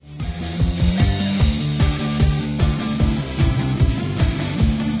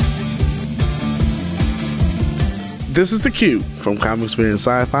This is the Q from Comic Experience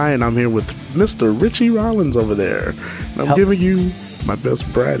Sci-Fi, and I'm here with Mr. Richie Rollins over there. And I'm giving you my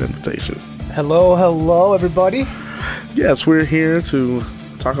best Brad invitation. Hello, everybody. Yes, we're here to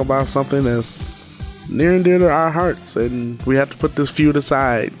talk about something that's near and dear to our hearts, and we have to put this feud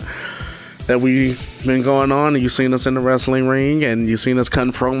aside that we've been going on, and you've seen us in the wrestling ring, and you've seen us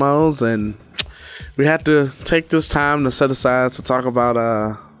cutting promos, and we had to take this time to set aside to talk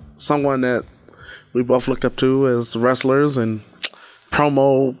about someone that we both looked up to as wrestlers and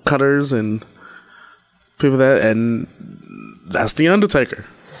promo cutters and people and that's The Undertaker.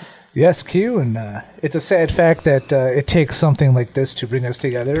 Yes, Q, and it's a sad fact that it takes something like this to bring us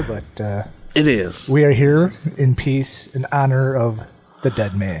together, but it is. We are here in peace in honor of the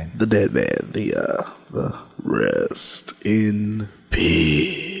dead man. The dead man. The rest in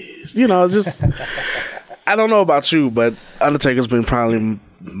peace. You know, just I don't know about you, but Undertaker's been probably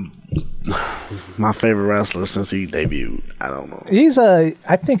my favorite wrestler since he debuted. I don't know.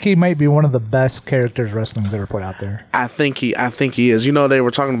 I think he might be one of the best characters wrestling's ever put out there. I think he is. You know, they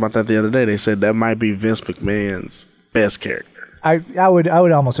were talking about that the other day. They said that might be Vince McMahon's best character. I would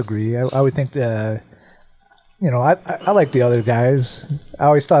almost agree. I would think I like the other guys. I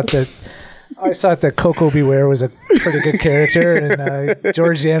always thought that Coco Beware was a pretty good character, and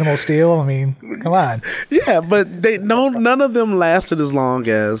George the Animal Steel. I mean, come on. Yeah, but none of them lasted as long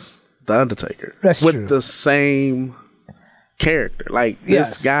as The Undertaker. That's with true. The same character. Like,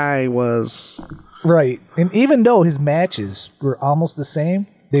 this guy was... Right. And even though his matches were almost the same,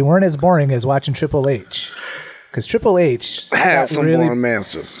 they weren't as boring as watching Triple H. Because Triple H had some long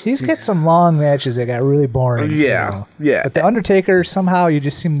matches. He's got some long matches that got really boring. Yeah. But The Undertaker, somehow you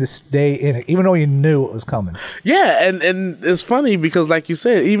just seemed to stay in it, even though you knew it was coming. Yeah, and it's funny because, like you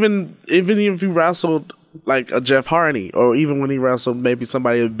said, even if you wrestled like a Jeff Hardy, or even when he wrestled maybe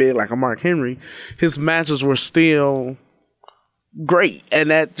somebody big like a Mark Henry, his matches were still great.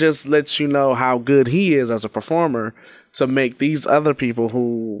 And that just lets you know how good he is as a performer to make these other people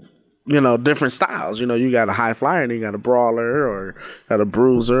who... different styles. You got a high flyer and you got a brawler or got a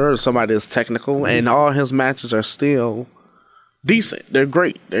bruiser or somebody that's technical, and all his matches are still decent. They're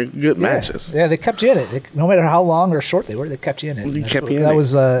great. They're good matches. Yeah, they kept you in it. No matter how long or short they were, they kept you in it. That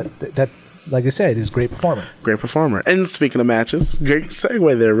was like I said, he's a great performer. Great performer. And speaking of matches, great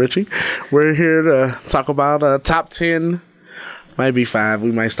segue there, Richie. We're here to talk about top 10. Might be 5.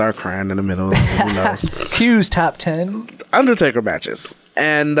 We might start crying in the middle. Who knows? Q's top 10 Undertaker matches.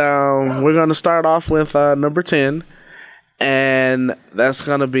 And we're going to start off with number 10. And that's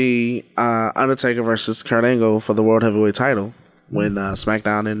going to be Undertaker versus Kurt Angle for the World Heavyweight title when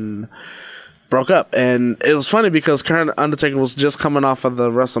SmackDown broke up. And it was funny because Undertaker was just coming off of the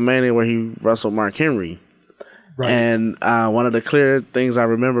WrestleMania where he wrestled Mark Henry. Right. And one of the clear things I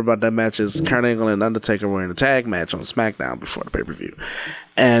remember about that match is Kurt Angle and Undertaker were in a tag match on SmackDown before the pay-per-view.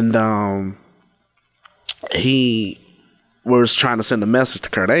 And he was trying to send a message to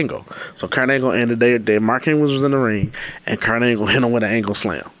Kurt Angle. So Kurt Angle ended there. Mark Henry was in the ring, and Kurt Angle hit him with an angle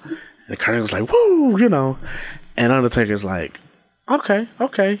slam. And Kurt Angle's like, woo, And Undertaker's like,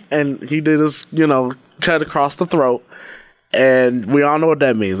 okay. And he did his, cut across the throat. And we all know what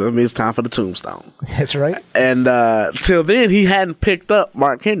that means. That means time for the tombstone. That's right. And till then, he hadn't picked up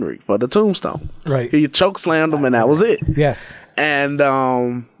Mark Henry for the tombstone. Right. He choke slammed him, and that was it. Yes. And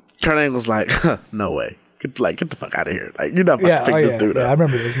Kurt Angle's like, no way. Get the fuck out of here. Like, you're not about to pick this dude up. Yeah, I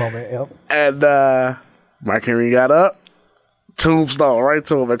remember this moment. Yep. And Mark Henry got up, tombstone right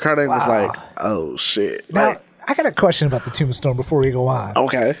to him, and Kurt Angle's like, oh, shit. Now, I got a question about the tombstone before we go on.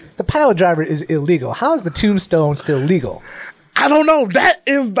 Okay. The pile driver is illegal. How is the tombstone still legal? I don't know. That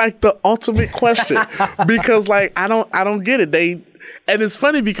is like the ultimate question because I don't get it. And it's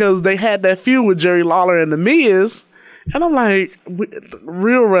funny because they had that feud with Jerry Lawler and The Miz, and I'm like,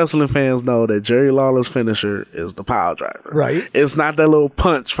 real wrestling fans know that Jerry Lawler's finisher is the pile driver. Right. It's not that little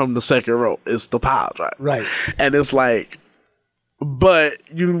punch from the second rope. It's the pile driver. Right. And it's like, but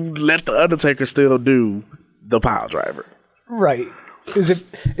you let the Undertaker still do the pile driver. Right. Is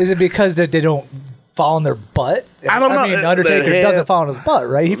it because that they don't fall on their butt? I don't know. I mean, Undertaker doesn't fall on his butt,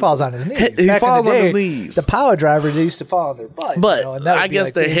 right? He falls on his knees. He falls on his knees. The power driver, they used to fall on their butt. But and that would I be guess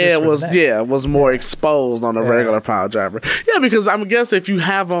like their head was more exposed on the regular power driver. Yeah, because I guess if you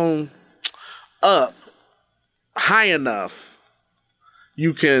have them up high enough,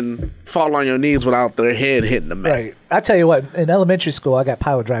 you can fall on your knees without their head hitting the mat. Right. I tell you what, in elementary school, I got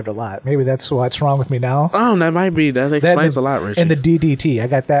power drived a lot. Maybe that's what's wrong with me now. Oh, that might be. That explains a lot, Richie. And the DDT, I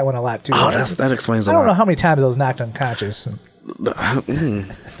got that one a lot too. Oh, that explains a lot. I don't know how many times I was knocked unconscious.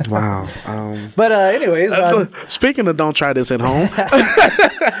 Wow. But anyways, Speaking of don't try this at home.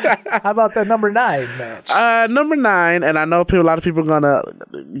 how about the number 9 match? Number 9, and I know a lot of people are gonna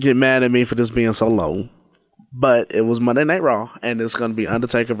get mad at me for this being so low, but it was Monday Night Raw, and it's gonna be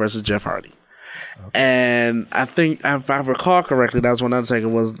Undertaker versus Jeff Hardy. Okay. And I think, if I recall correctly, that was when Undertaker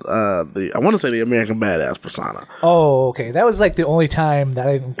was I want to say the American Badass persona. Oh, okay. That was like the only time that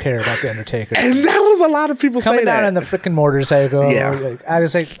I didn't care about the Undertaker. And that was a lot of people coming say that. down on the freaking motorcycle. Yeah. I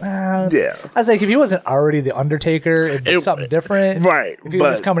was like, yeah. I was like, if he wasn't already the Undertaker, it'd be something different. Right. If he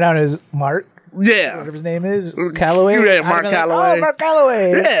was just coming down as Mark. Yeah. Whatever his name is, Calloway. Yeah, Mark Calloway. Like, Mark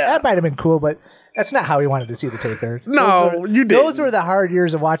Calloway. Yeah. That might have been cool, but that's not how we wanted to see the Taker. No, you didn't. Those were the hard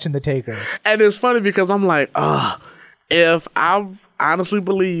years of watching the Taker. And it's funny because I'm like, if I honestly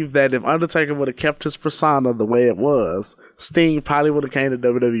believe that if Undertaker would have kept his persona the way it was, Sting probably would have came to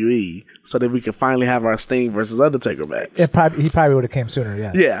WWE so that we could finally have our Sting versus Undertaker match. He probably would have came sooner,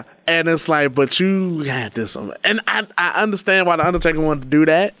 yeah. Yeah. And it's like, but you had this. And I understand why the Undertaker wanted to do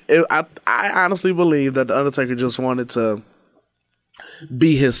that. I honestly believe that the Undertaker just wanted to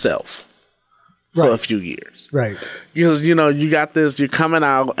be himself for a few years. Right. Because, you got this, you're coming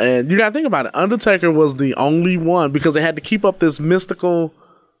out, and you got to think about it. Undertaker was the only one, because they had to keep up this mystical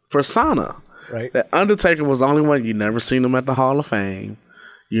persona. Right. That Undertaker was the only one. You never seen him at the Hall of Fame.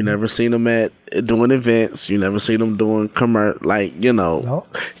 You never seen him doing events. You never seen him doing No.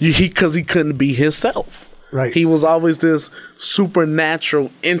 Because he couldn't be himself. Right. He was always this supernatural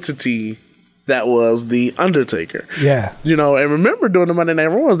entity that was the Undertaker. Yeah. And remember during the Monday Night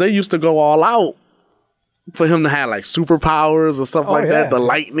Raws, they used to go all out for him to have like superpowers or stuff that, the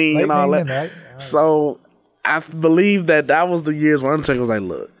lightning and all that. Right. So I believe that was the years when Undertaker was like,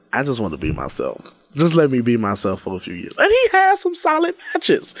 look, I just want to be myself. Just let me be myself for a few years. And he had some solid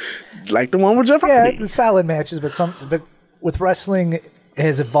matches, like the one with Jeff Hardy. Yeah, solid matches, but with wrestling, it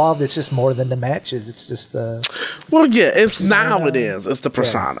has evolved. It's just more than the matches. It's just the... Well, yeah, it's now it is. It's the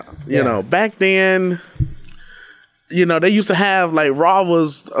persona. Back then, they used to have, like, Raw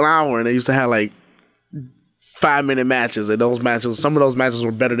was an hour, and they used to have, like, 5-minute matches, and some of those matches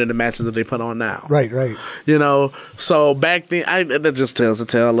were better than the matches that they put on now. Right. So back then, that just tells a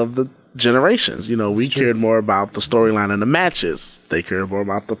tale of the generations. We cared more about the storyline and the matches. They cared more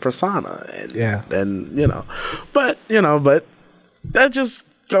about the persona. But that just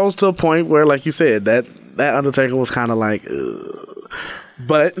goes to a point where, like you said, that Undertaker was kind of like, ugh.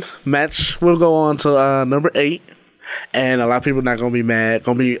 But match will go on to number 8. And a lot of people are not going to be mad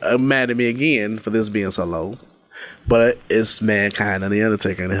at me again for this being so low. But it's Mankind and The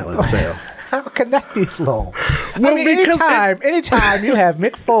Undertaker in the Hell in a Cell. How can that be low? Well, anytime you have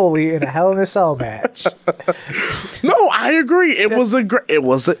Mick Foley in a Hell in a Cell match. No, I agree. It was a good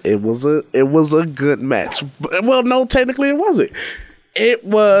match. Well, no, technically it wasn't. It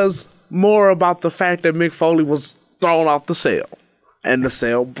was more about the fact that Mick Foley was thrown off the cell. And the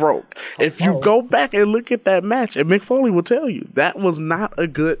cell broke. If you go back and look at that match, and Mick Foley will tell you, that was not a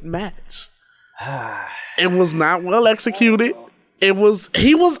good match. It was not well executed. He was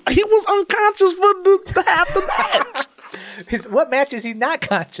unconscious for half the match. What match is he not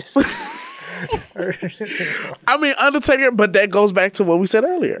conscious? I mean, Undertaker, but that goes back to what we said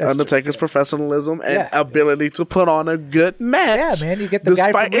earlier. That's Undertaker's professionalism and ability to put on a good match. Yeah, man, you get the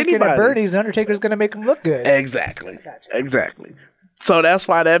guy from Weekend at Bernie's, and Undertaker's going to make him look good. Exactly. Exactly. So that's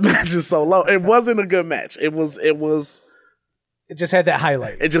why that match is so low. It wasn't a good match. It just had that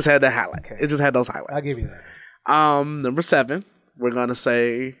highlight. It just had that highlight. Okay. It just had those highlights. I'll give you that. Number 7, we're going to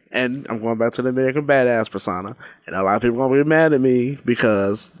say, and I'm going back to the American Badass persona, and a lot of people are going to be mad at me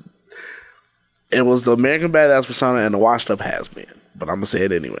because it was the American Badass persona and the washed up has-been. But I'm going to say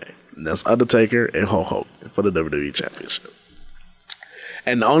it anyway. And that's Undertaker and Hulk Hogan for the WWE Championship.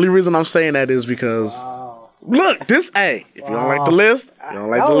 And the only reason I'm saying that is because... Look, if you don't like the list,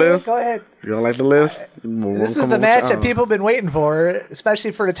 Go ahead. If you don't like the list, this is the match that people have been waiting for,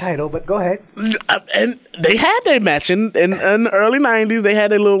 especially for the title, but go ahead. And they had their match in the early 90s. They had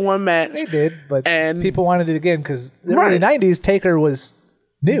their little one match. They did, but people wanted it again because the early 90s, Taker was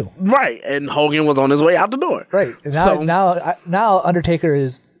new. Right, and Hogan was on his way out the door. Right, and now Undertaker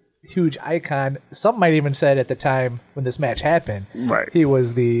is huge icon. Some might even said at the time when this match happened, right, he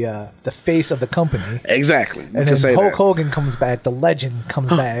was the face of the company. Exactly. And then Hulk Hogan comes back, the legend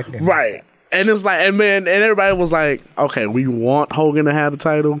comes back. Right. And it's like, and everybody was like, okay, we want Hogan to have the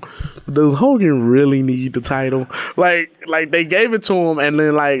title. Does Hogan really need the title? Like they gave it to him, and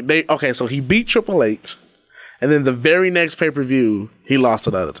then so he beat Triple H, and then the very next pay-per-view, he lost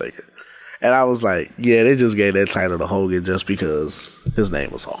to the Undertaker. And I was like, yeah, they just gave that title to Hogan just because his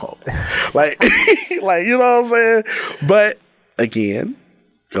name was Hulk Hogan. you know what I'm saying? But again,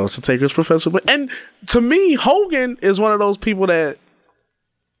 goes to Taker's professional. And to me, Hogan is one of those people that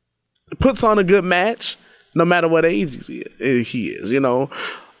puts on a good match no matter what age he is, you know.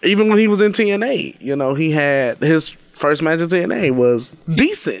 Even when he was in TNA, you know, he had his first match in TNA was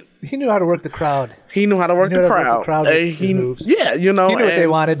decent. He knew how to work the crowd. He knew how to work the crowd. With his moves. Yeah, you know. He knew what they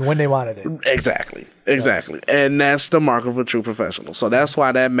wanted and when they wanted it. Exactly. And that's the mark of a true professional. So that's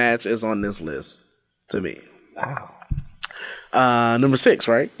why that match is on this list to me. Wow. Number 6,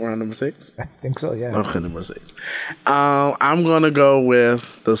 right? We're on number 6? I think so, yeah. Okay, number 6. I'm going to go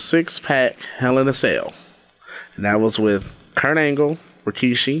with the 6-pack Hell in a Cell. And that was with Kurt Angle,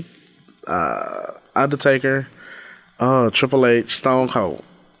 Rikishi, Undertaker, Triple H, Stone Cold.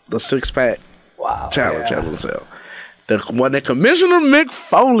 The 6-pack challenge Hell in a Cell. The one that Commissioner Mick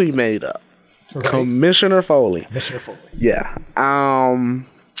Foley made up. Right. Commissioner Foley. Yeah.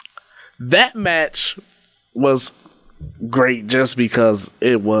 That match was great just because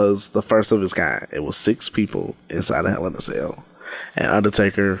it was the first of its kind. It was 6 people inside a Hell in a Cell. And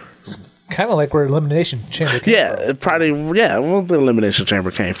Undertaker... Kind of like where Elimination Chamber came from. It probably... Yeah, well, the Elimination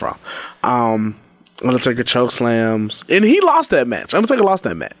Chamber came from. Undertaker choke slams. And he lost that match. Undertaker lost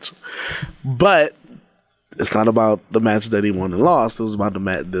that match. But it's not about the match that he won and lost. It was about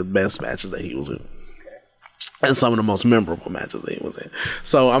the best matches that he was in. And some of the most memorable matches that he was in.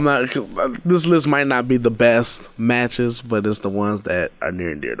 So I'm not... This list might not be the best matches, but it's the ones that are near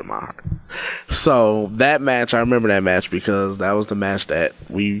and dear to my heart. So that match, I remember that match because that was the match that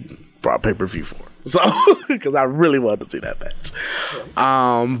we brought pay-per-view for. So, because I really wanted to see that match.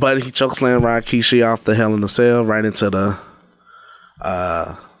 But he chokeslammed Rikishi off the Hell in a Cell right into the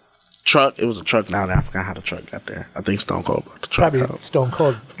truck. It was a truck down there. I forgot how the truck got there. I think Stone Cold brought the truck Probably out. Stone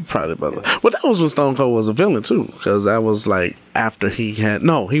Cold. Probably, but well, that was when Stone Cold was a villain too, because that was like after he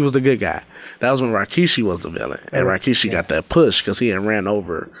was the good guy. That was when Rikishi was the villain, and Rikishi got that push because he had ran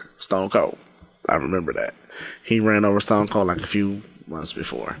over Stone Cold. I remember that he ran over Stone Cold like a few months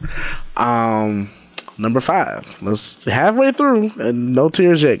before. Number 5. Let's halfway through and no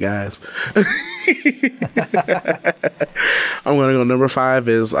tears yet, guys. I'm gonna go. Number 5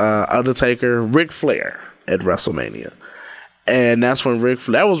 is Undertaker, Ric Flair at WrestleMania, and that's when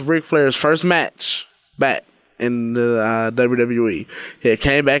that was Ric Flair's first match back in the WWE. He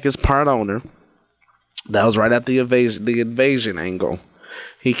came back as part owner. That was right after the invasion angle.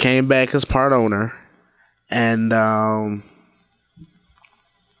 He came back as part owner, and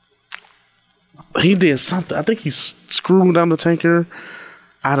he did something. I think he screwed Undertaker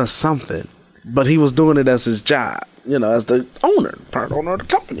out of something, but he was doing it as his job, you know, as the owner, part owner of the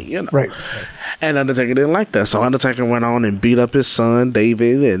company, you know. Right. And Undertaker didn't like that, so Undertaker went on and beat up his son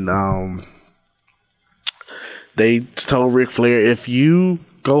David, and they told Ric Flair, if you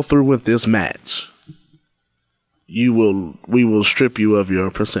go through with this match, we will strip you of your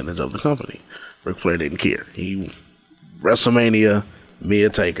percentage of the company. Ric Flair didn't care. WrestleMania, me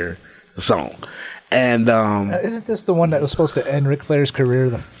and Taker, the song. And isn't this the one that was supposed to end Ric Flair's career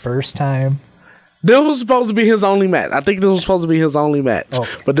the first time? This was supposed to be his only match. I think this was supposed to be his only match. Okay.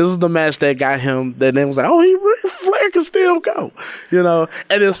 But this is the match that got him. That then was like, Ric Flair can still go, you know.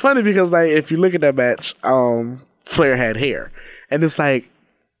 And it's funny because like if you look at that match, Flair had hair, and it's like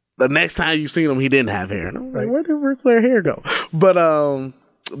the next time you seen him, he didn't have hair. And I'm like, where did Ric Flair hair go? But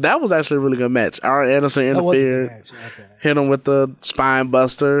that was actually a really good match. Arn Anderson interfered, hit him with the spine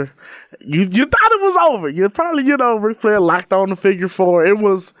buster. You thought it was over. You probably, Ric Flair locked on the figure 4. It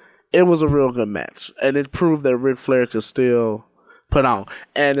was a real good match, and it proved that Ric Flair could still put on.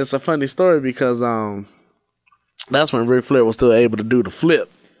 And it's a funny story because that's when Ric Flair was still able to do the flip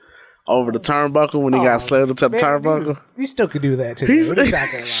over the turnbuckle when he got slammed into the turnbuckle. He still could do that too. What are you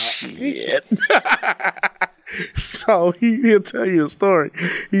talking about? Shit. So he'll tell you a story.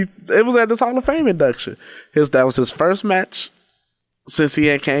 It was at this Hall of Fame induction. That was his first match since he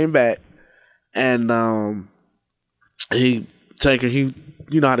had came back, and Taker, you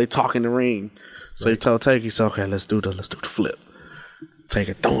know how they talk in the ring. So he told Taker, he said, okay, let's do the flip.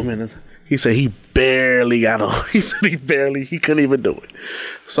 Taker throw him in. He said he barely got on. He said he couldn't even do it.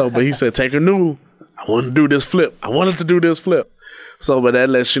 So, but he said Taker knew I wanted to do this flip. I wanted to do this flip. So, but that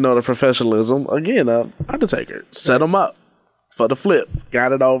lets you know the professionalism again of Undertaker. Set him up for the flip,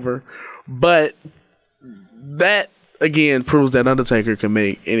 got it over. But that again proves that Undertaker can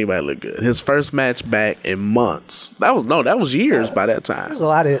make anybody look good. His first match back in months. That was years by that time. There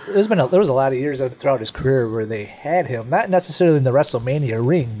was a lot of years throughout his career where they had him, not necessarily in the WrestleMania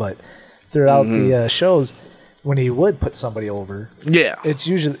ring, but throughout the shows when he would put somebody over. Yeah, it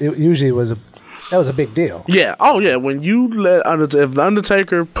usually was a big deal. Yeah. Oh yeah. When you if the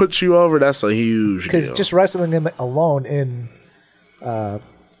Undertaker puts you over, that's a huge deal. Because just wrestling him alone in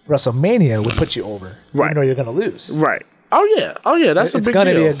WrestleMania would put you over, Right. even though you're going to lose. Right. Oh yeah. That's a It's big going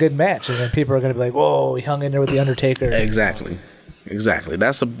to deal. be a good match, and then people are going to be like, "Whoa, he hung in there with the Undertaker." Exactly.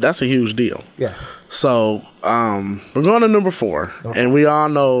 That's a huge deal. Yeah. So we're going to number 4, and we all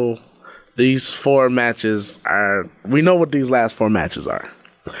know these 4 matches are. We know what these last 4 matches are.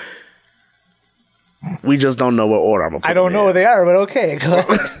 We just don't know what order I'm gonna put I don't them know in. what they are, but okay. Go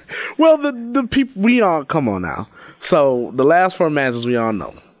ahead. Well, the people we all come on now. So the last 4 matches we all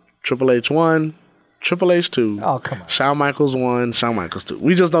know: Triple H 1, Triple H 2. Oh, come on. Shawn Michaels 1, Shawn Michaels 2.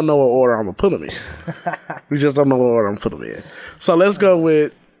 We just don't know what order I'm gonna put them in. We just don't know what order I'm gonna put them in. So let's go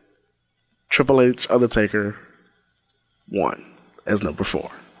with Triple H Undertaker 1 as number 4.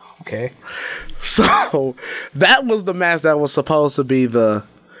 Okay. So that was the match that was supposed to be the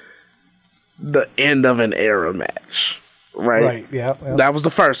end of an era match, right? Right. Yeah. That was the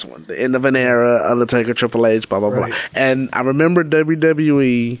first one, the end of an era, Undertaker, Triple H, blah, blah, Right. blah. And I remember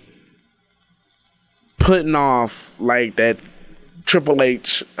WWE putting off like that Triple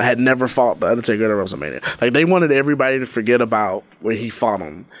H had never fought the Undertaker at WrestleMania. Like they wanted everybody to forget about when he fought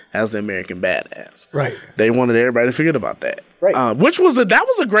him as the American Badass. Right. They wanted everybody to forget about that. Right. Which was that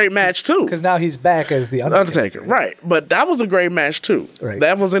was a great match too. Because now he's back as the Undertaker. Undertaker, right? But that was a great match too. Right.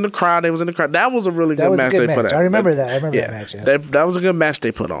 That was in the crowd. They was in the crowd. That was a really That good was a match good they put match. out. I remember that. I remember that match. Yeah. That was a good match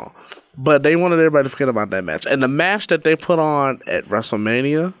they put on. But they wanted everybody to forget about that match. And the match that they put on at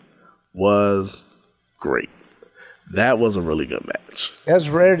WrestleMania was great. That was a really good match. That was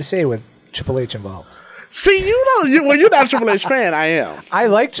rare to say with Triple H involved. See, when you're not a Triple H fan, I am. I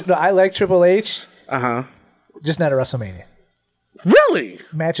like Triple H, Uh-huh. just not at WrestleMania. Really?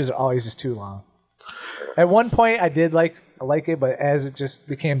 Matches are always just too long. At one point, I like it, but as it just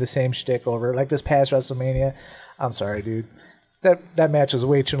became the same shtick over, like this past WrestleMania, I'm sorry, dude. That match was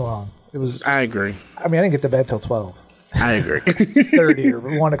way too long. It was. I agree. I mean, I didn't get to bed till 12. I agree. 30 or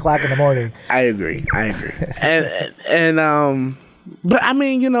 1 o'clock in the morning. I agree. And but I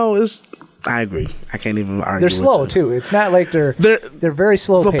mean, I agree. I can't even argue. They're with slow you. too. It's not like they're very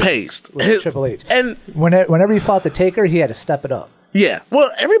slow paced with His- Triple H. And Whenever he fought the Taker, he had to step it up. yeah,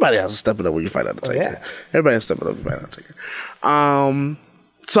 well, everybody has to step it up when you fight Undertaker. yeah. Everybody has to step it up when you fight Undertaker.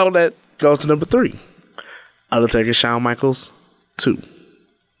 So that goes to number 3. Undertaker, Shawn Michaels 2.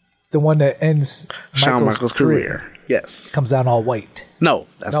 The one that ends Shawn Michaels' career. Yes. Comes down all white. No,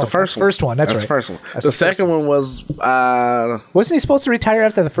 that's the first one. first one. That's right. the first one. That's The the first second one was Wasn't he supposed to retire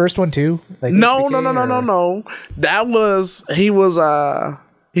after the first one too? Like no. HBK, or- That was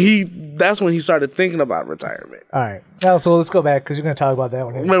that's when he started thinking about retirement. All right. Now, so let's go back because you're going to talk about that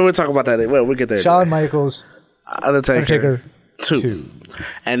one. Well, we'll talk about that. Well, we'll get there. Shawn Michaels, Undertaker 2. 2.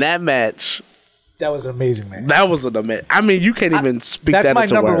 And that match, That was an amazing match. that was an amazing. I mean, you can't even speak That's that my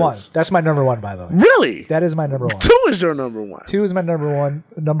into number words. 1. That's my number 1, by the way. Really? That is my number 1. 2 is your number 1. 2 is my number 1.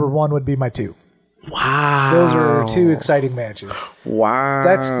 Number 1 would be my 2. Wow. Those were 2 exciting matches. Wow.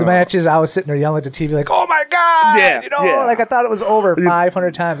 That's the matches I was sitting there yelling at the TV like, "Oh my god!" Yeah. like I thought it was over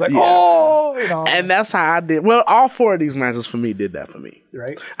 500 times. Like, Yeah. "Oh," And that's how I did. Well, all 4 of these matches for me did that for me.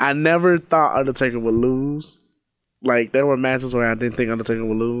 right? I never thought Undertaker would lose. Like, there were matches where I didn't think Undertaker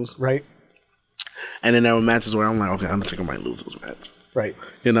would lose. Right, And then there were matches where I'm like, okay, Undertaker might lose this match. right,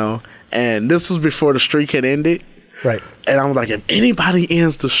 And this was before the streak had ended. right. And I was like, if anybody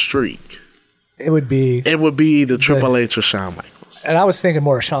ends the streak, It would be, it would be either Triple H or Shawn Michaels. and I was thinking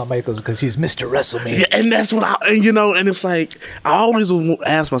more of Shawn Michaels because he's Mr. WrestleMania. Yeah, and that's what and it's like, I always would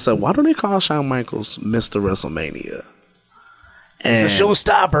ask myself, why do they call Shawn Michaels Mr. WrestleMania? And, He's the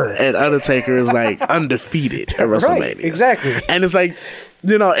showstopper. and Undertaker is like undefeated at WrestleMania. Right, exactly. And it's like,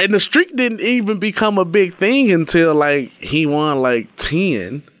 and the streak didn't even become a big thing until like he won like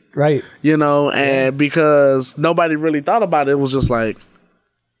 10, Right, and because nobody really thought about it, it was just like,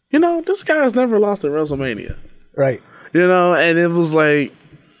 this guy's never lost at WrestleMania. right. And it was like,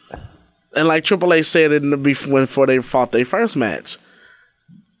 and like Triple H said before they fought their first match,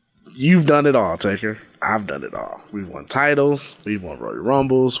 you've done it all, Taker. I've done it all. We've won titles. We've won Royal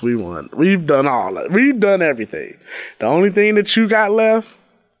Rumbles. We've done all that. We've done everything. The only thing that you got left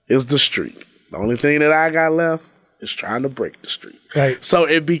is the streak. The only thing that I got left is trying to break the streak. Right. So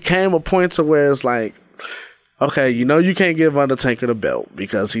it became a point to where it's like, okay, you can't give Undertaker the belt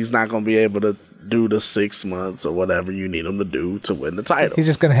because he's not going to be able to do the 6 months or whatever you need him to do to win the title. He's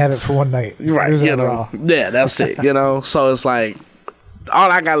just gonna have it for one night. Right, Lose it at Raw. Yeah, that's it. So it's like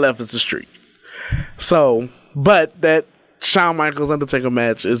all I got left is the streak. So, but that Shawn Michaels Undertaker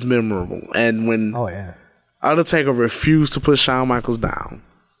match is memorable, and when Oh yeah. Undertaker refused to put Shawn Michaels down,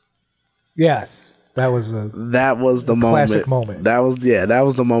 Yes, that was that was the classic moment. That was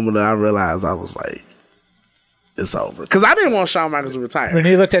the moment that I realized I was like, it's over. Because I didn't want Shawn Michaels to retire. When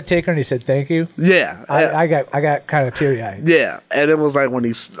he looked at Taker and he said thank you, Yeah. I got kind of teary eyed. Yeah. And it was like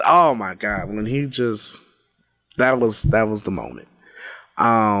when oh my God, when he just, that was the moment.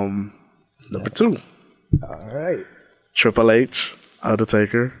 Number 2. All right. Triple H,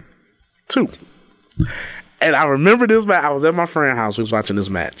 Undertaker, 2. And I remember this match. I was at my friend's house. We was watching this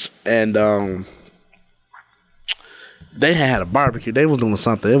match. And they had a barbecue. They was doing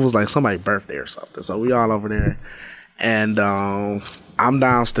something. It was like somebody's birthday or something. So we all over there. And I'm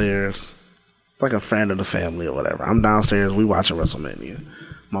downstairs. It's like a friend of the family or whatever. I'm downstairs. We watching WrestleMania.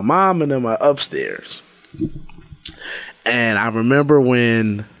 My mom and them are upstairs. And I remember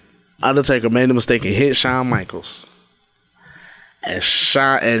when Undertaker made the mistake and hit Shawn Michaels.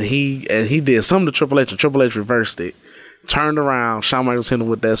 And he did something to Triple H, and Triple H reversed it. Turned around, Shawn Michaels hit him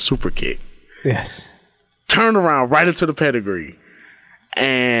with that super kick. Yes. Turned around right into the pedigree.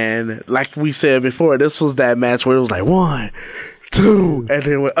 And like we said before, this was that match where it was like 1, 2, and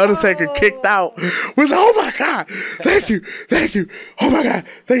then when Undertaker kicked out, was like, oh my God, thank you, oh my God,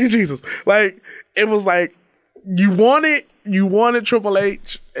 thank you, Jesus. Like, it was like you wanted Triple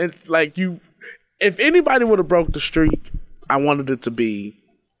H, and like if anybody would have broke the streak, I wanted it to be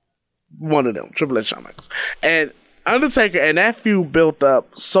one of them, Triple H, Shawn Michaels. And Undertaker, and that feud built up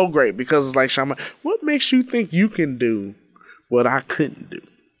so great because it's like, Shawn Michaels, what makes you think you can do what I couldn't do?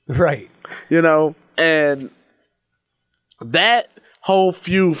 Right. You know? And that whole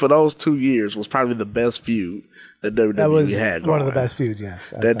feud for those 2 years was probably the best feud that WWE that was had going. One of the best feuds,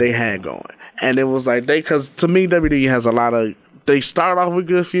 yes. That they had going. And it was like, because to me, WWE has a lot of, they start off with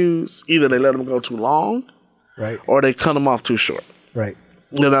good feuds. Either they let them go too long, right, or they cut them off too short. Right.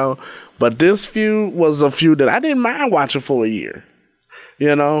 You know? But this feud was a feud that I didn't mind watching for a year.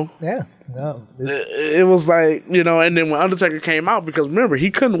 You know? Yeah. No. It was like, you know, and then when Undertaker came out, because remember,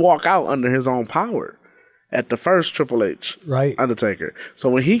 he couldn't walk out under his own power at the first Triple H right. Undertaker. So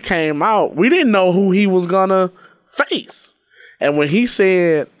when he came out, we didn't know who he was gonna face. And when he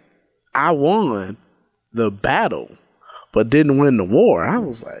said, I won the battle, but didn't win the war, I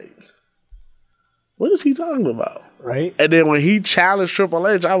was like, what is he talking about? Right. And then when he challenged Triple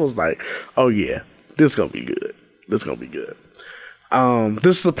H, I was like, oh yeah, this gonna be good. This gonna be good.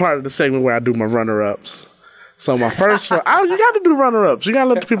 This is the part of the segment where I do my runner-ups. So my first, you got to do runner-ups. You got to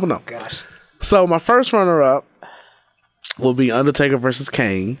let the people know. Gosh. So my first runner-up will be Undertaker versus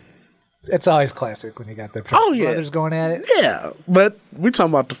Kane. It's always classic when you got the brothers going at it. Yeah, but we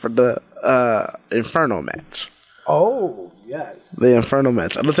talking about the Inferno match. Oh, yes. The Inferno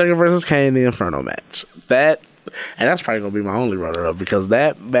match. Undertaker versus Kane, the Inferno match. And that's probably going to be my only runner-up because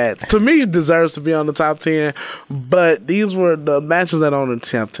that match, to me, deserves to be on the top 10. But these were the matches that are on the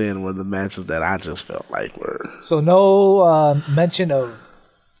top 10 were the matches that I just felt like were. So no mention of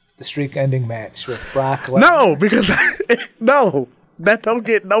the streak-ending match with Brock Lesnar? No, because no. That don't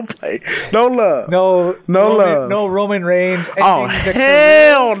get no play. No love. No love. No Roman Reigns. Oh,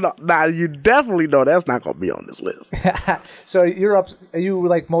 hell no. Nah, you definitely know that's not going to be on this list. So are you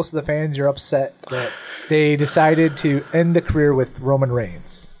like most of the fans, you're upset that they decided to end the career with Roman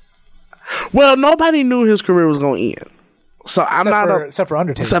Reigns? Well, nobody knew his career was going to end. So except for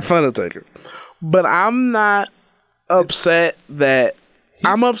Undertaker. Except for Undertaker. But I'm not upset that...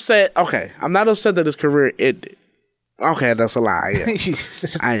 I'm upset... Okay, I'm not upset that his career ended. Okay, that's a lie.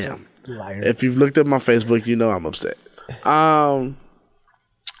 I am. Liar. If you've looked at my Facebook, you know I'm upset. I'm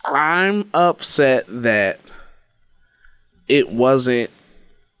upset that it wasn't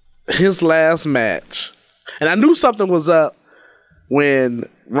his last match. And I knew something was up when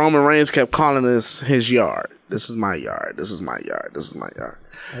Roman Reigns kept calling this his yard. This is my yard. This is my yard. This is my yard.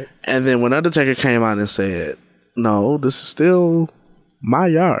 Right. And then when Undertaker came out and said, no, this is still my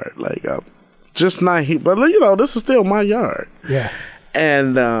yard. Like, just not he, but you know, this is still my yard. Yeah.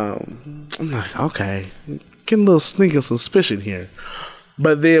 And I'm like, okay, getting a little sneaking suspicion here.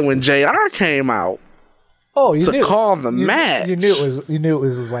 But then when JR came out, call the match, you knew it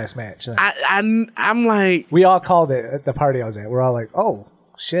was his last match. I'm like, we all called it at the party I was at. We're all like, oh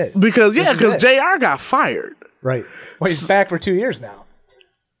shit, because JR got fired. Right. Well, he's back for 2 years now.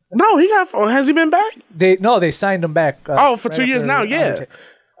 No, has he been back? They signed him back. For 2 years now, yeah.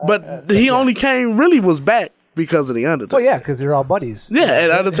 But he only was back because of the Undertaker. Well, yeah, because they're all buddies. Yeah,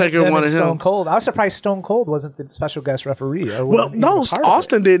 and Undertaker wanted him. Stone Cold. I was surprised Stone Cold wasn't the special guest referee. Well, no,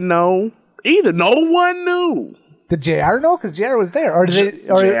 Austin didn't know either. No one knew. Did JR know? Because JR was there. Or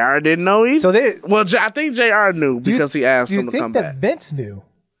JR didn't know either. So I think JR knew because he asked him to come back. Do you think that Vince knew?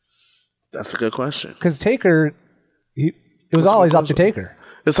 That's a good question. Because Taker, it was always up to Taker.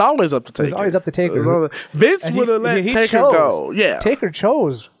 It's always up to Taker. It's always up to Taker. Vince would have let Taker go. Yeah. Taker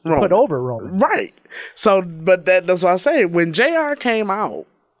chose to put over Roman. Right. So, but that's what I say. When JR came out,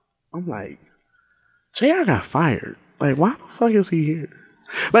 I'm like, JR got fired. Like, why the fuck is he here?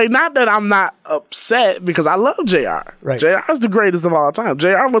 Like, not that I'm not upset because I love JR. Right. JR is the greatest of all time.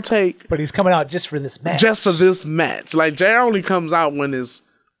 JR will take. But he's coming out just for this match. Just for this match. Like, JR only comes out when there's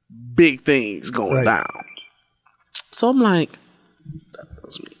big things going down. So I'm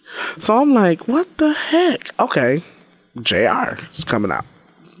like, what the heck? Okay. JR is coming out.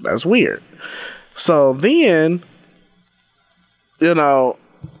 That's weird. So then, you know,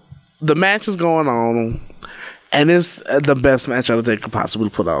 the match is going on. And it's the best match Undertaker could possibly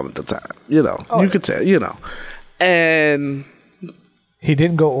put on at the time. You know, you could tell, you know. And he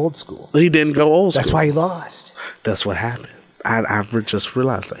didn't go old school. That's why he lost. That's what happened. I just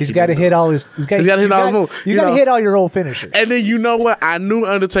realized that. He's got to hit all his... He's got to hit all his moves. You got to hit all your old finishers. And then you know what? I knew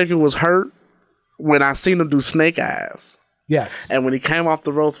Undertaker was hurt when I seen him do Snake Eyes. Yes. And when he came off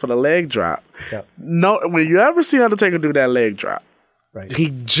the ropes for the leg drop. Yep. No, when you ever see Undertaker do that leg drop, he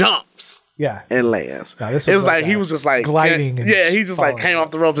jumps. Yeah, and lands. No, it's like he was just like gliding. He just like came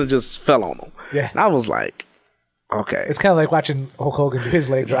off the ropes and just fell on him. Yeah, and I was like, okay. It's kind of like watching Hulk Hogan do his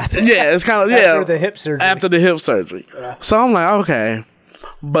leg drop. Yeah, it's kind of after the hip surgery. Yeah. So I'm like, okay,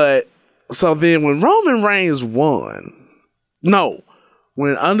 but so then when Roman Reigns won,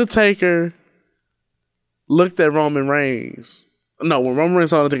 when Undertaker looked at Roman Reigns, when Roman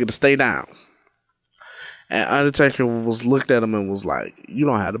Reigns told Undertaker to stay down, and Undertaker looked at him and was like, "You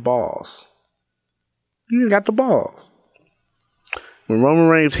don't have the balls. You ain't got the balls." When Roman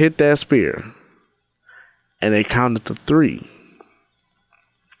Reigns hit that spear and they counted to 3,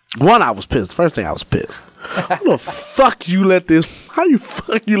 I was pissed. First thing, I was pissed. How the fuck you let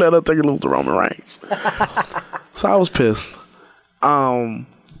Undertaker lose to Roman Reigns? So I was pissed.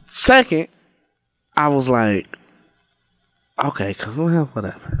 Second, I was like, okay,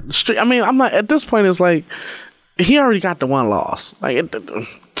 whatever. I'm like, at this point, it's like, he already got the 1 loss. Like,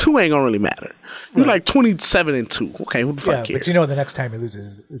 2 ain't gonna really matter. You're like 27-2. Okay, who the fuck cares? But you know, the next time he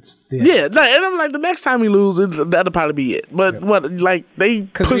loses, it's the end. Yeah, and I'm like, the next time he loses, that'll probably be it. But they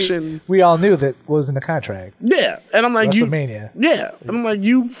pushing. We all knew that was in the contract. Yeah, and I'm like, WrestleMania. And I'm like,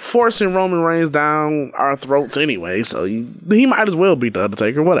 you forcing Roman Reigns down our throats anyway, so he might as well beat the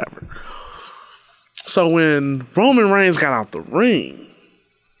Undertaker, whatever. So when Roman Reigns got out the ring,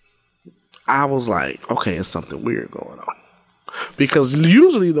 I was like, okay, it's something weird going on. Because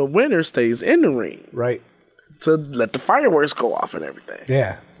usually the winner stays in the ring. Right. To let the fireworks go off and everything.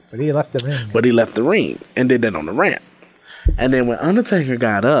 Yeah. But he left the ring. And did that on the ramp. And then when Undertaker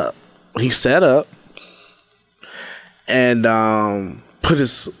got up, he sat up and put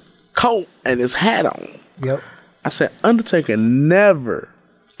his coat and his hat on. Yep. I said, Undertaker never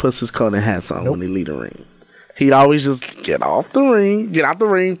puts his coat and hats on when he leave the ring. He'd always just get out the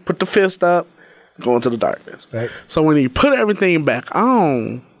ring, put the fist up, go into the darkness. Right. So when he put everything back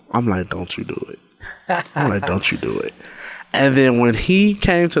on, I'm like, don't you do it. And then when he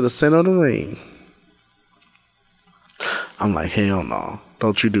came to the center of the ring, I'm like, hell no,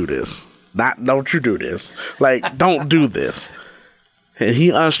 don't you do this. Don't you do this. Like, don't do this. And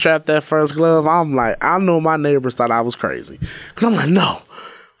he unstrapped that first glove. I'm like, I know my neighbors thought I was crazy. Because I'm like, no,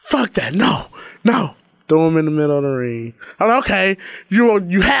 fuck that, no. Throw him in the middle of the ring. I'm like, okay,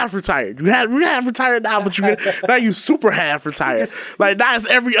 you half retired. You half retired now, but now you super half retired. Like, now it's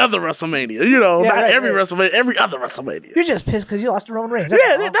every other WrestleMania. You know, WrestleMania, every other WrestleMania. You're just pissed because you lost to Roman Reigns.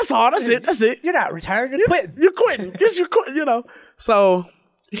 That's all. That's it. You're not retired. You're quitting. You're quitting. You're quitting, you know. So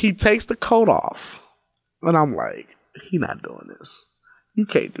he takes the coat off. And I'm like, he not doing this. You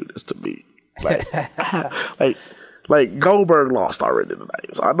can't do this to me. Like Goldberg lost already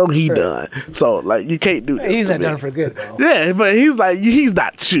tonight, so I know he done. So like, you can't do this. He's to not me. done for good though. Yeah, but he's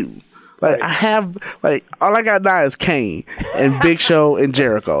not you. Like, I have all I got now is Kane and Big Show and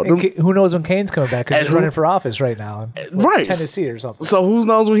Jericho. Who knows when Kane's coming back? Because he's running for office right now, in Tennessee or something. So who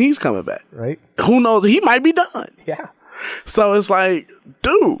knows when he's coming back? Right? Who knows? He might be done. Yeah. So it's like,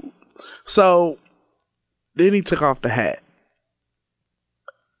 dude. So then he took off the hat.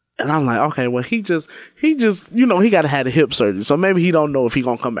 And I'm like, okay, well, he just, he got to have a hip surgery. So maybe he don't know if he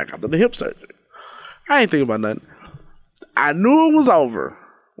going to come back after the hip surgery. I ain't thinking about nothing. I knew it was over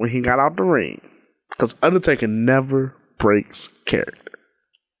when he got out the ring. Because Undertaker never breaks character.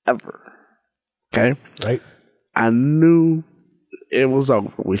 Ever. Okay? Right. I knew it was over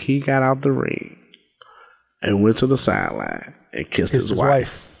when he got out the ring and went to the sideline and kissed his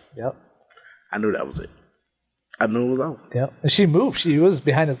wife. Yep. I knew that was it. I knew it was over. Yeah, and she moved. She was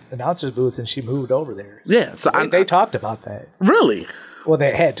behind the announcer's booth, and she moved over there. Yeah, so they talked about that. Really? Well,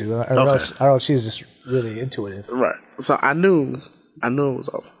 they had to, or else she's just really intuitive. Right. So I knew it was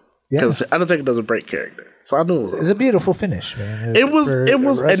over. Yeah. Because Undertaker doesn't break character. So I knew it was over. It's a beautiful finish, man. It was, and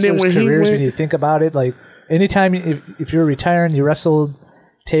then when he went, when you think about it, like anytime if you're retiring, you wrestled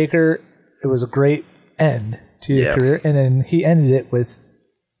Taker, it was a great end to your career, and then he ended it with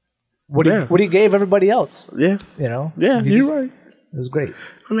what he gave everybody else. Yeah, you know. Yeah, you're right. It was great.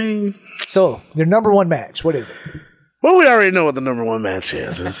 I mean, so your number one match, what is it? Well, we already know what the number one match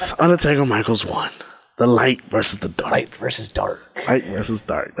is. It's Undertaker Michaels 1. The light versus the dark. Light versus dark. Light versus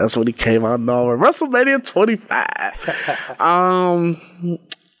dark. That's what he came out on WrestleMania 25.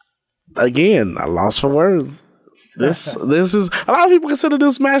 Again, I lost for words. This is a lot of people consider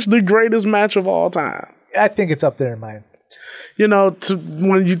this match the greatest match of all time. I think it's up there in mine. You know,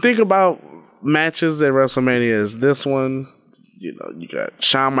 when you think about matches at WrestleMania, is this one. You know, you got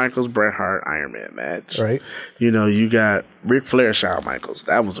Shawn Michaels, Bret Hart, Iron Man match. Right. You know, you got Ric Flair, Shawn Michaels.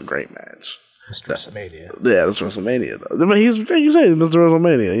 That was a great match. Mr. WrestleMania. Yeah, it's WrestleMania, though. I mean, you say Mr.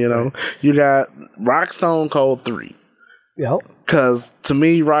 WrestleMania, you know. You got Rock Stone Cold 3. Yep. Because to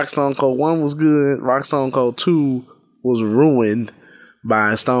me, Rock Stone Cold 1 was good. Rock Stone Cold 2 was ruined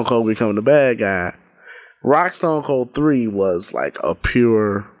by Stone Cold becoming the bad guy. Rock Stone Cold 3 was like a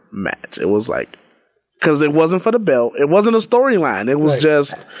pure match. It was like, because it wasn't for the belt. It wasn't a storyline. It was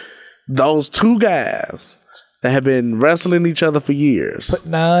just those two guys that had been wrestling each other for years.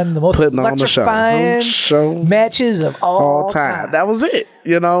 Putting on the most electrifying matches of all time. That was it.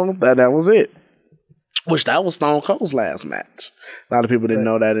 You know, that was it. Which that was Stone Cold's last match. A lot of people didn't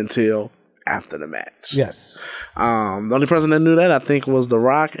know that until after the match. Yes. The only person that knew that, I think, was The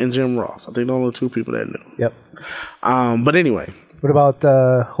Rock and Jim Ross. I think the only two people that knew. Yep. But anyway. What about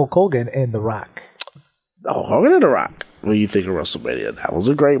Hulk Hogan and The Rock? Hulk Hogan and The Rock. When you think of WrestleMania, that was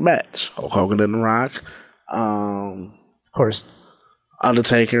a great match. Hulk Hogan and The Rock. Of course.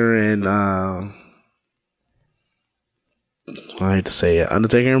 Undertaker and I hate to say it,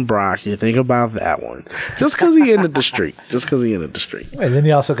 Undertaker and Brock. You think about that one, just because he ended the streak. And then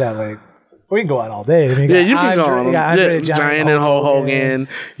you also got we can go on all day. I mean, you can go on. Giant and Hulk Hogan.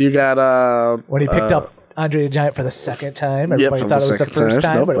 You got when he picked up Andre the Giant for the second time. Everybody thought it was the first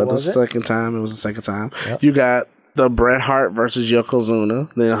time, but it wasn't. The second time, it was the second time. Yep. You got the Bret Hart versus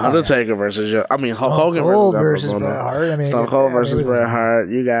Yokozuna, then Undertaker versus Hulk Hogan versus Bret Hart. Stone Cold versus Bret Hart.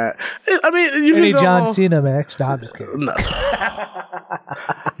 You got, any John Cena match? No, I'm just kidding. No.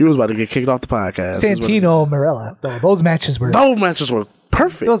 You was about to get kicked off the podcast. Santino, Marella. Those matches were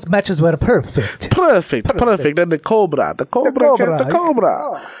perfect. Those matches were perfect. Perfect. And the Cobra.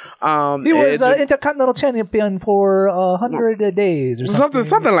 He was Intercontinental Champion for 100 days or something.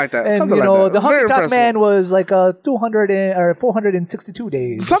 Something like that. And, the Honky Tonk Man was like 200 or 462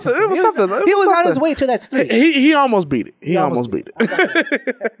 days. He was on his way to that streak. He almost beat it. He almost beat it.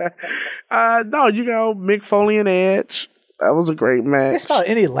 No, Mick Foley and Edge. That was a great match. Just about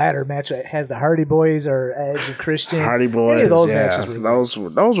any ladder match that has the Hardy Boys or Edge and Christian. Hardy Boys, any of those matches were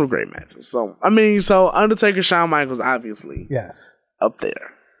those were great matches. So Undertaker, Shawn Michaels, obviously, up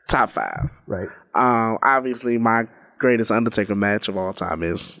there. Top 5. Right. Obviously, my greatest Undertaker match of all time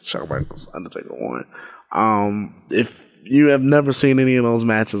is Shawn Michaels, Undertaker 1. If you have never seen any of those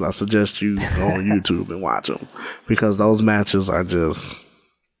matches, I suggest you go on YouTube and watch them, because those matches are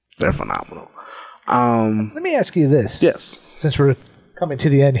they're phenomenal. Let me ask you this. Yes. Since we're coming to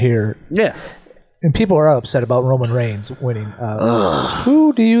the end here. Yeah. And people are upset about Roman Reigns winning.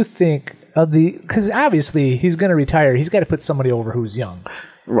 Who do you think because obviously he's going to retire. He's got to put somebody over who's young.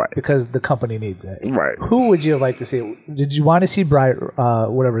 Right. Because the company needs it. Right. Who would you like to see? Did you want to see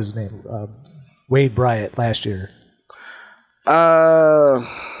whatever his name, Wade Bryant last year?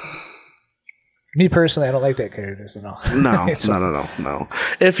 Me personally, I don't like that character, so no. No.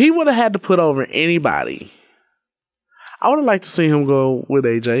 If he would have had to put over anybody, I would have liked to see him go with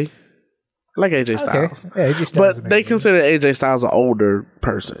AJ. I like AJ Styles. Okay. Yeah, AJ Styles. But they consider AJ Styles an older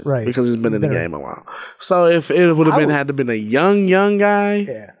person. Right. Because he's been in the game a while. So if it would have had to been a young guy.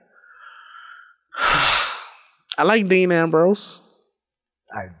 Yeah. I like Dean Ambrose.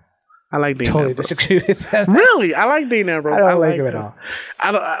 I like Dean totally Ambrose. Disagree with that. Really? I like Dean Ambrose. I don't like him at all.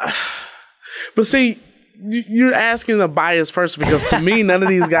 But see, you're asking a biased person, because to me, none of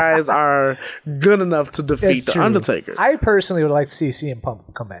these guys are good enough to defeat The Undertaker. I personally would like to see CM Punk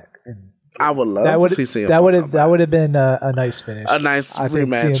come back. And I would love to see CM Punk. That would have been a nice finish. A nice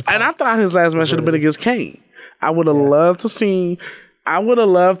rematch. And I thought his last match should have been against Kane. I would have loved to see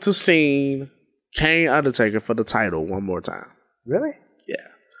Kane Undertaker for the title one more time. Really? Yeah.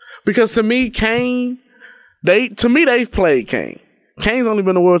 Because to me, Kane, they've played Kane. Kane's only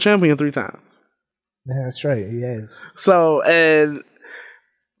been a world champion 3 times. Yeah, that's right. He is. So, and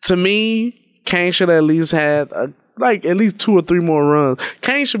to me, Kane should at least had at least 2 or 3 more runs.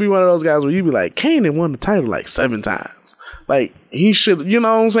 Kane should be one of those guys where you be like, Kane had won the title like 7 times. Like, he should, you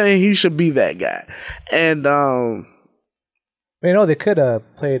know what I'm saying? He should be that guy. And, they could have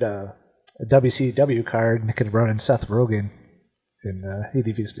played a WCW card and they could have brought in Seth Rogen and he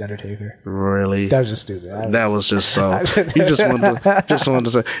defeats the Undertaker. Really? That was just stupid. That was just so. He just wanted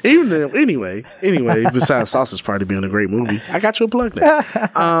to say. Anyway. Besides Sausage Party being a great movie, I got you a plug there.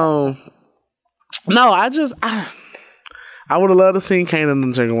 No, I would have loved to see Kane and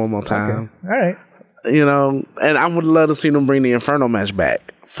Undertaker one more time. Okay. All right. You know, and I would love to see them bring the Inferno match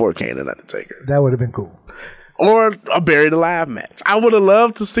back for Kane and Undertaker. That would have been cool. Or a Buried Alive match. I would have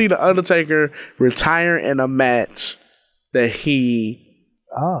loved to see the Undertaker retire in a match that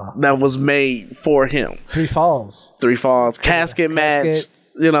that was made for him. 3 falls. Casket match.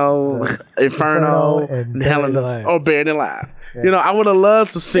 You know, Inferno and Hell in a Cell. Or Buried Alive. Yeah. You know, I would have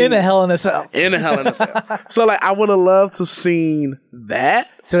loved to see in a Hell in a Cell. So like, I would have loved to seen that.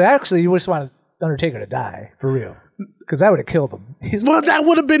 So actually, you just wanted Undertaker to die for real, because that would have killed him. Well, that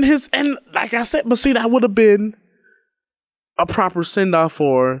would have been his, and like I said, but see, that would have been a proper send off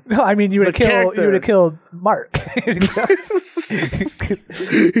for. No, I mean, you would have killed Mark.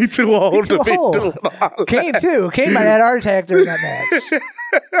 He's too old to be doing all Kane too. Kane might have had a heart attack during that match.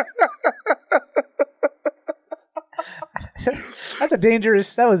 That's a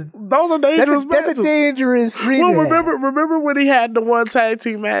dangerous. Those are dangerous. That's a dangerous dream. Well, remember when he had the one tag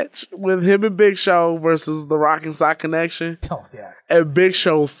team match with him and Big Show versus the Rock and Sock Connection? Oh yes. And Big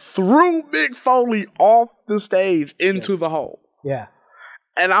Show threw Mick Foley off the stage into the hole. Yeah.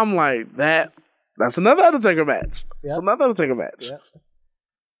 And I'm like, that's another Undertaker match. Yep. It's another Undertaker match. Yep.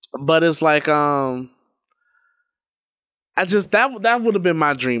 But it's like, that would have been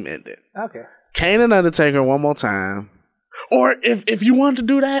my dream ending. Okay. Kane and Undertaker one more time. Or if you want to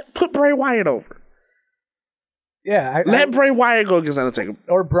do that, put Bray Wyatt over. Yeah. Let Bray Wyatt go against Undertaker.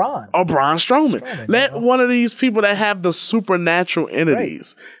 Or Braun. Or Braun Strowman. Let one of these people that have the supernatural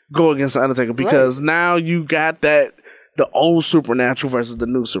entities go against the Undertaker, because now you got the old supernatural versus the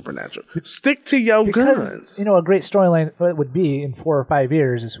new supernatural. Stick to your guns. You know, a great storyline would be in 4 or 5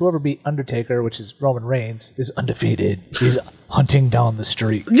 years is whoever beat Undertaker, which is Roman Reigns, is undefeated. He's hunting down the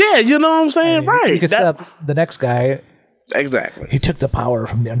streak. Yeah, you know what I'm saying? Right. You could set up the next guy. Exactly. He took the power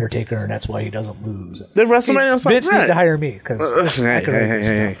from the Undertaker, and that's why he doesn't lose. The WrestleMania. Vince needs to hire me because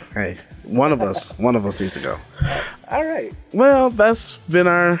hey. One of us needs to go. All right. Well, that's been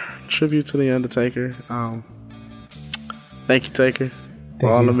our tribute to the Undertaker. Thank you, Taker, for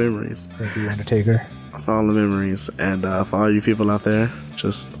all the memories. Thank you, Undertaker. For all the memories, and for all you people out there,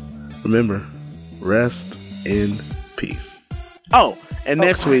 just remember, rest in peace. Oh, and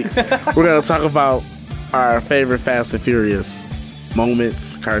next week we're gonna talk about our favorite Fast and Furious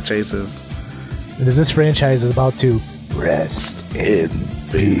moments, car chases. Because this franchise is about to rest in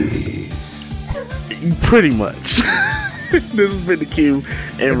peace. Pretty much. This has been the Q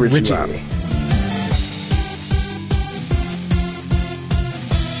and Richie.